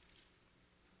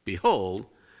 Behold,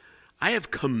 I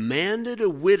have commanded a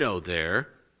widow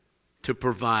there to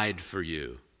provide for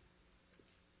you."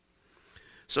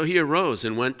 So he arose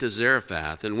and went to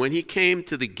Zarephath, and when he came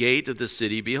to the gate of the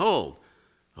city, behold,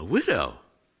 a widow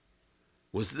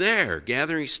was there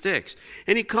gathering sticks.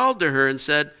 And he called to her and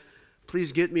said,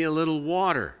 "Please get me a little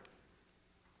water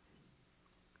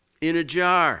in a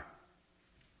jar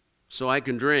so I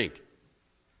can drink."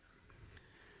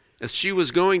 As she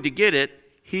was going to get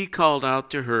it, he called out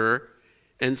to her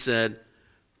and said,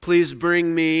 "Please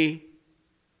bring me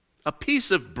a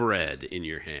piece of bread in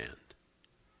your hand."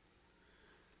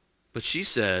 But she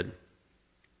said,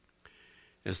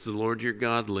 "As the Lord your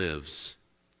God lives,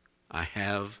 I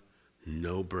have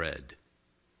no bread,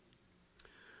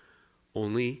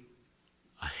 only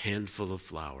a handful of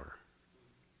flour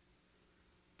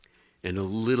and a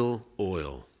little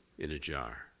oil in a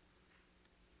jar.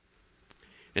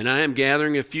 And I am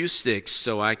gathering a few sticks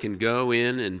so I can go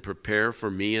in and prepare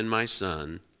for me and my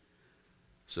son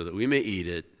so that we may eat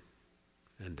it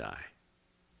and die.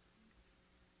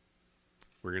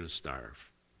 We're going to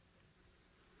starve."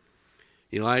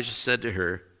 Elijah said to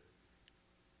her,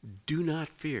 "Do not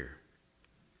fear.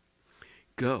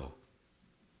 Go,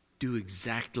 do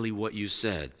exactly what you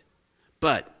said,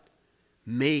 but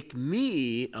make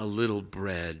me a little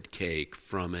bread cake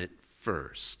from it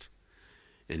first,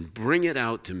 and bring it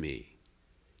out to me,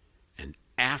 and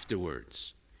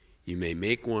afterwards you may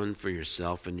make one for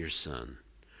yourself and your son.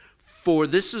 For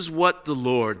this is what the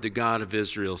Lord, the God of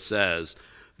Israel, says,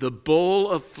 the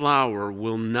bowl of flour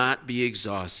will not be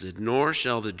exhausted, nor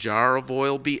shall the jar of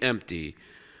oil be empty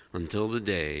until the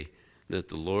day that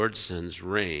the Lord sends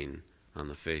rain on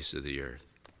the face of the earth."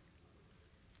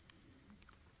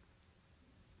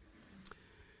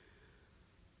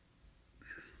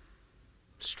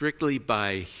 Strictly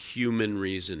by human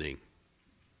reasoning,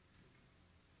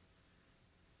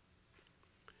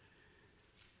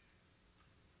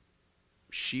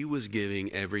 she was giving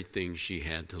everything she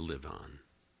had to live on.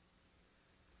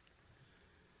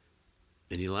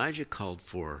 And Elijah called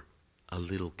for a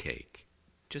little cake.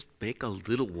 Just make a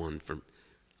little one from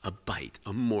a bite,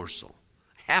 a morsel,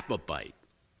 half a bite,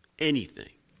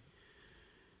 anything.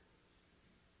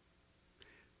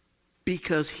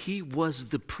 Because he was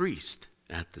the priest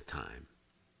at the time,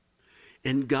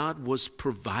 and God was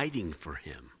providing for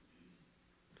him.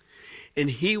 And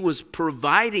he was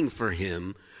providing for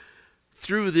him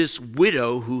through this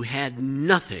widow who had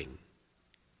nothing.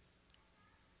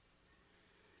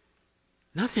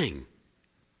 Nothing.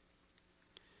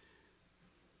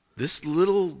 This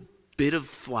little bit of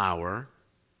flour,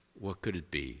 what could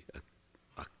it be?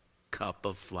 A cup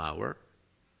of flour?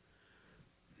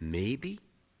 Maybe?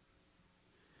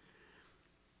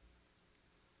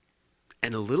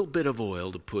 And a little bit of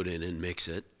oil to put in and mix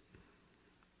it.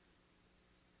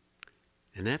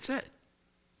 And that's it.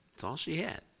 That's all she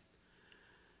had.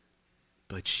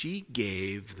 But she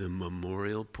gave the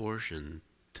memorial portion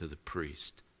to the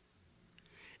priest.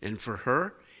 And for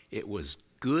her, it was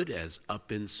good as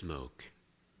up in smoke,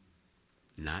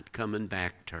 not coming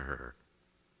back to her.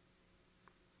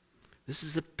 This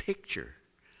is a picture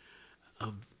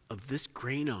of this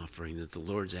grain offering that the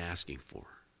Lord's asking for.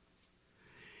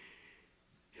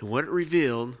 And what it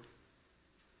revealed,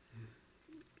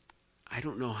 I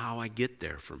don't know how I get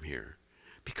there from here.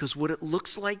 Because what it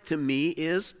looks like to me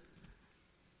is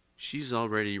she's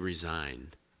already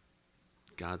resigned.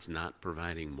 God's not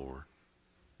providing more.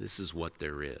 This is what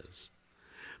there is.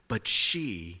 But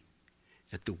she,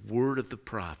 at the word of the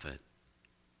prophet,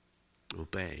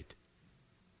 obeyed.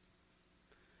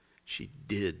 She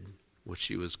did what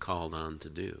she was called on to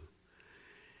do.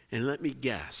 And let me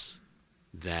guess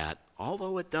that,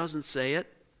 although it doesn't say it,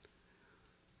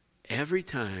 every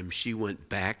time she went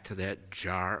back to that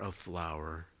jar of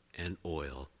flour and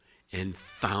oil and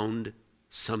found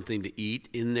something to eat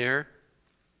in there,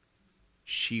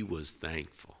 she was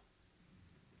thankful.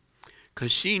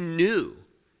 Because she knew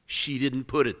she didn't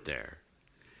put it there.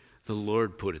 The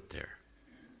Lord put it there.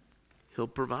 He'll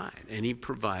provide. And he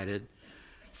provided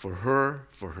for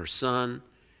her son,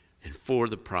 and for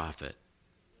the prophet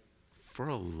for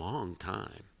a long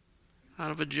time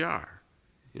out of a jar.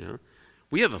 You know,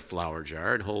 we have a flour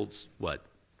jar. It holds, 4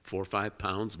 or 5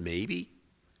 pounds, maybe?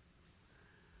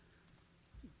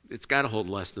 It's got to hold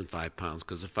less than 5 pounds,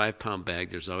 because a 5-pound bag,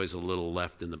 there's always a little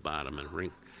left in the bottom and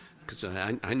ring. Because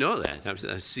I know that.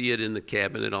 I see it in the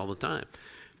cabinet all the time.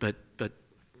 But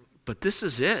this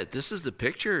is it. This is the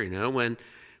picture,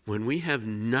 when we have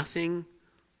nothing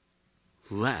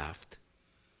left,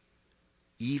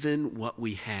 even what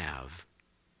we have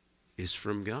is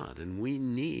from God. And we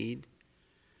need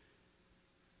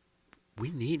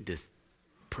to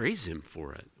praise him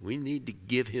for it. We need to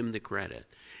give him the credit,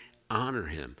 honor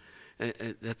him.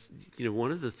 That's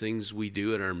one of the things we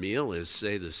do at our meal is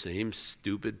say the same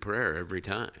stupid prayer every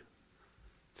time.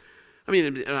 I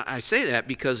mean, I say that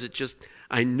because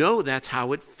I know that's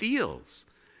how it feels.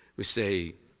 We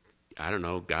say, I don't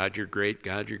know, God, you're great,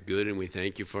 God, you're good, and we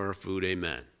thank you for our food,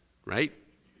 amen, right?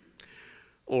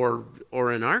 Or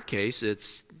in our case,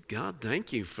 it's, God,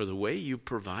 thank you for the way you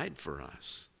provide for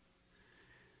us.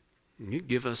 You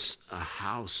give us a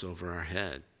house over our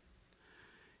head.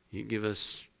 You give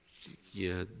us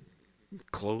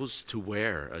clothes to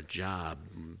wear, a job.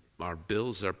 Our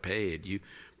bills are paid. You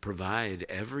provide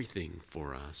everything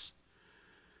for us.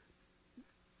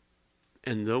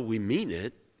 And though we mean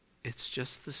it, it's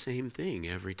just the same thing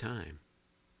every time.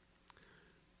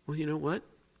 Well, you know what?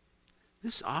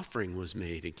 This offering was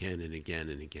made again and again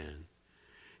and again.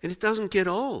 And it doesn't get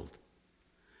old.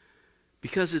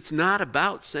 Because it's not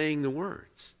about saying the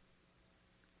words.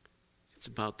 It's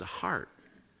about the heart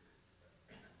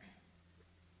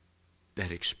that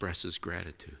expresses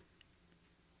gratitude.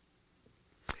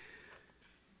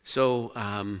 So,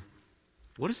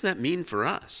 what does that mean for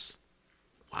us?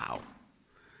 Wow.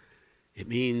 It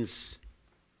means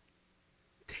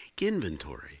take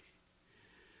inventory.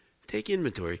 Take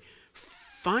inventory.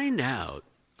 Find out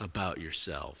about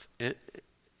yourself.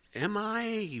 Am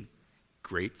I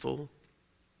grateful?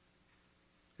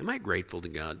 Am I grateful to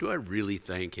God? Do I really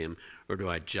thank him, or do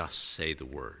I just say the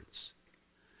words?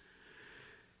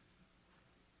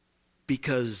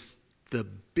 Because the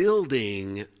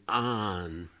building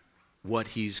on what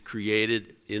he's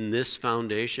created in this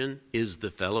foundation is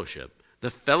the fellowship. The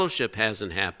fellowship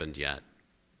hasn't happened yet.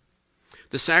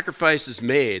 The sacrifice is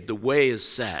made. The way is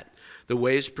set. The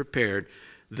way is prepared.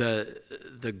 The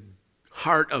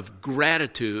heart of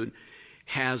gratitude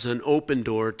has an open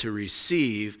door to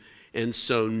receive, and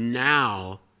so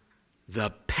now the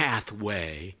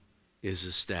pathway is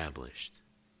established.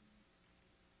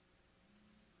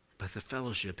 But the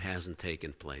fellowship hasn't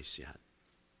taken place yet.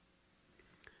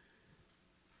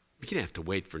 We're going to have to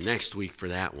wait for next week for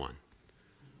that one.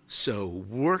 So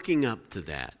working up to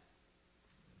that,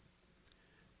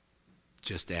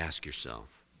 just ask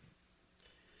yourself,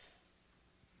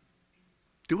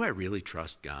 do I really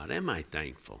trust God? Am I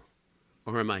thankful?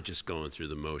 Or am I just going through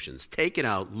the motions? Take it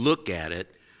out, look at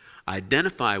it,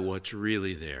 identify what's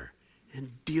really there,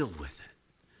 and deal with it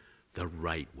the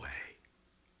right way.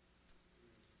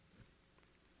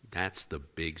 That's the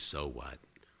big so what.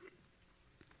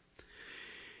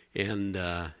 And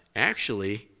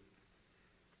actually,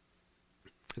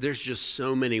 there's just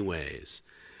so many ways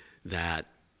that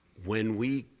when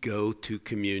we go to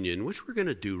communion, which we're going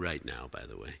to do right now, by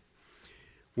the way,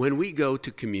 when we go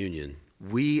to communion,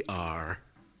 we are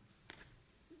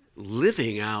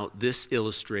living out this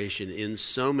illustration in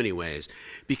so many ways,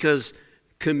 because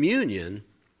communion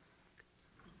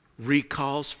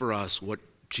recalls for us what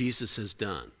Jesus has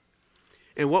done.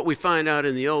 And what we find out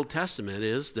in the Old Testament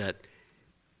is that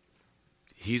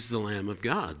he's the Lamb of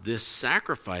God. This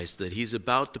sacrifice that he's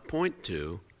about to point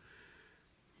to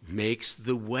makes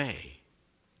the way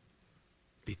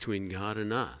between God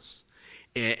and us.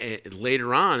 And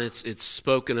later on, it's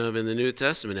spoken of in the New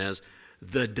Testament as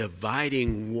The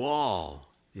dividing wall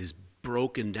is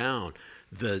broken down.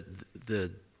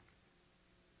 The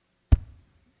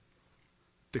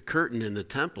curtain in the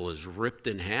temple is ripped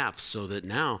in half so that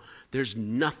now there's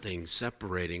nothing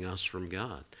separating us from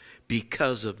God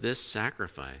because of this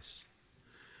sacrifice.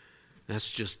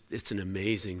 It's an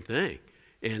amazing thing.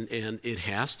 And it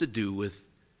has to do with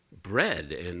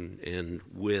bread and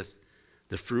with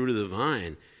the fruit of the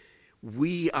vine.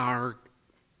 We are,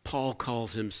 Paul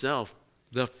calls himself,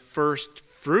 the first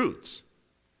fruits.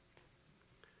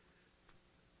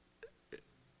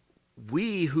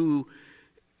 He who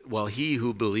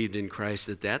believed in Christ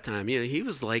at that time, he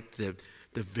was like the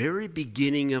very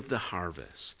beginning of the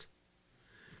harvest.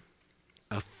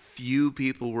 A few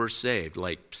people were saved,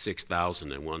 like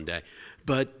 6,000 in one day.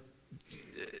 But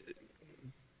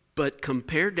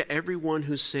compared to everyone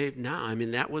who's saved now,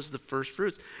 that was the first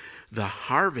fruits. The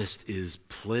harvest is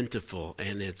plentiful,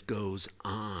 and it goes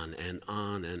on and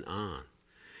on and on.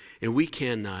 And we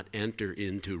cannot enter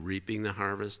into reaping the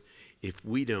harvest if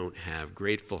we don't have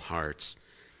grateful hearts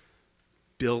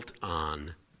built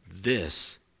on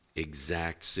this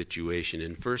exact situation.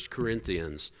 In 1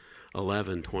 Corinthians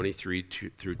 11, 23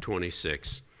 through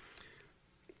 26,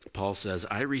 Paul says,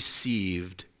 I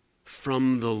received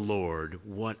from the Lord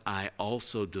what I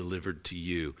also delivered to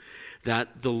you,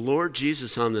 that the Lord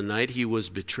Jesus on the night he was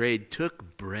betrayed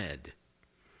took bread,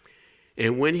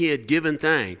 and when he had given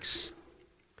thanks,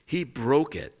 he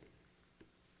broke it.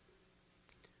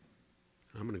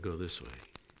 I'm going to go this way.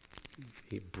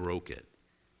 He broke it.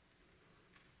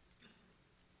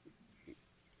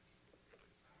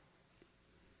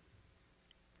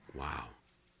 Wow.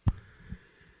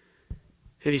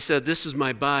 And he said, this is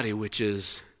my body, which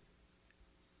is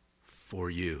for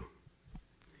you.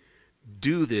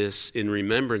 Do this in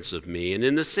remembrance of me. And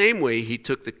in the same way, he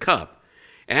took the cup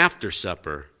after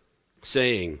supper,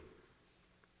 saying,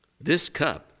 this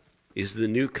cup is the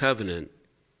new covenant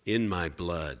in my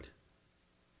blood.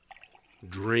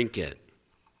 Drink it.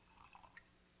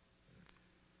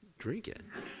 Drink it.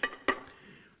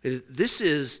 This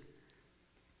is,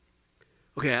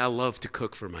 okay, I love to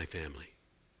cook for my family.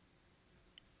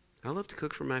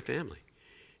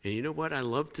 And you know what I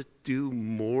love to do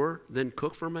more than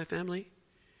cook for my family?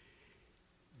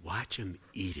 Watch them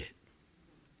eat it.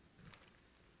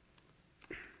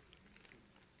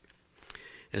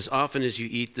 As often as you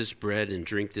eat this bread and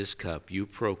drink this cup, you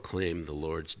proclaim the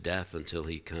Lord's death until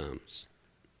he comes.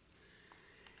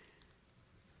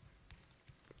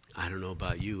 I don't know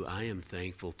about you, I am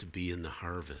thankful to be in the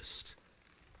harvest.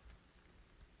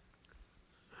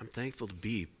 I'm thankful to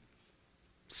be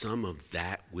some of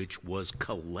that which was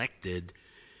collected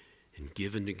and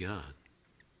given to God.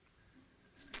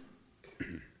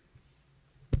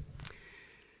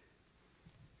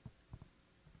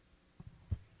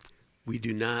 We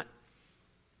do not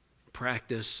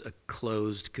practice a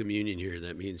closed communion here.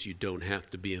 That means you don't have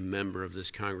to be a member of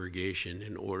this congregation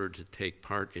in order to take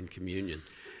part in communion.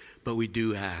 But we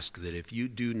do ask that if you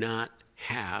do not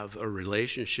have a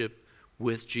relationship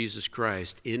with Jesus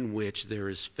Christ in which there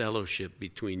is fellowship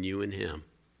between you and him,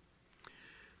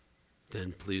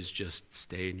 then please just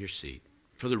stay in your seat.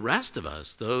 For the rest of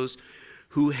us, those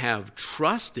who have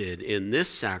trusted in this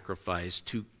sacrifice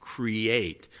to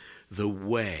create the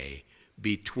way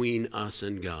between us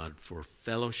and God for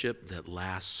fellowship that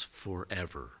lasts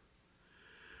forever,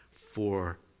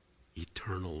 for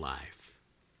eternal life,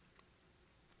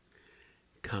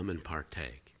 come and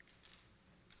partake.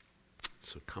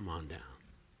 So come on down.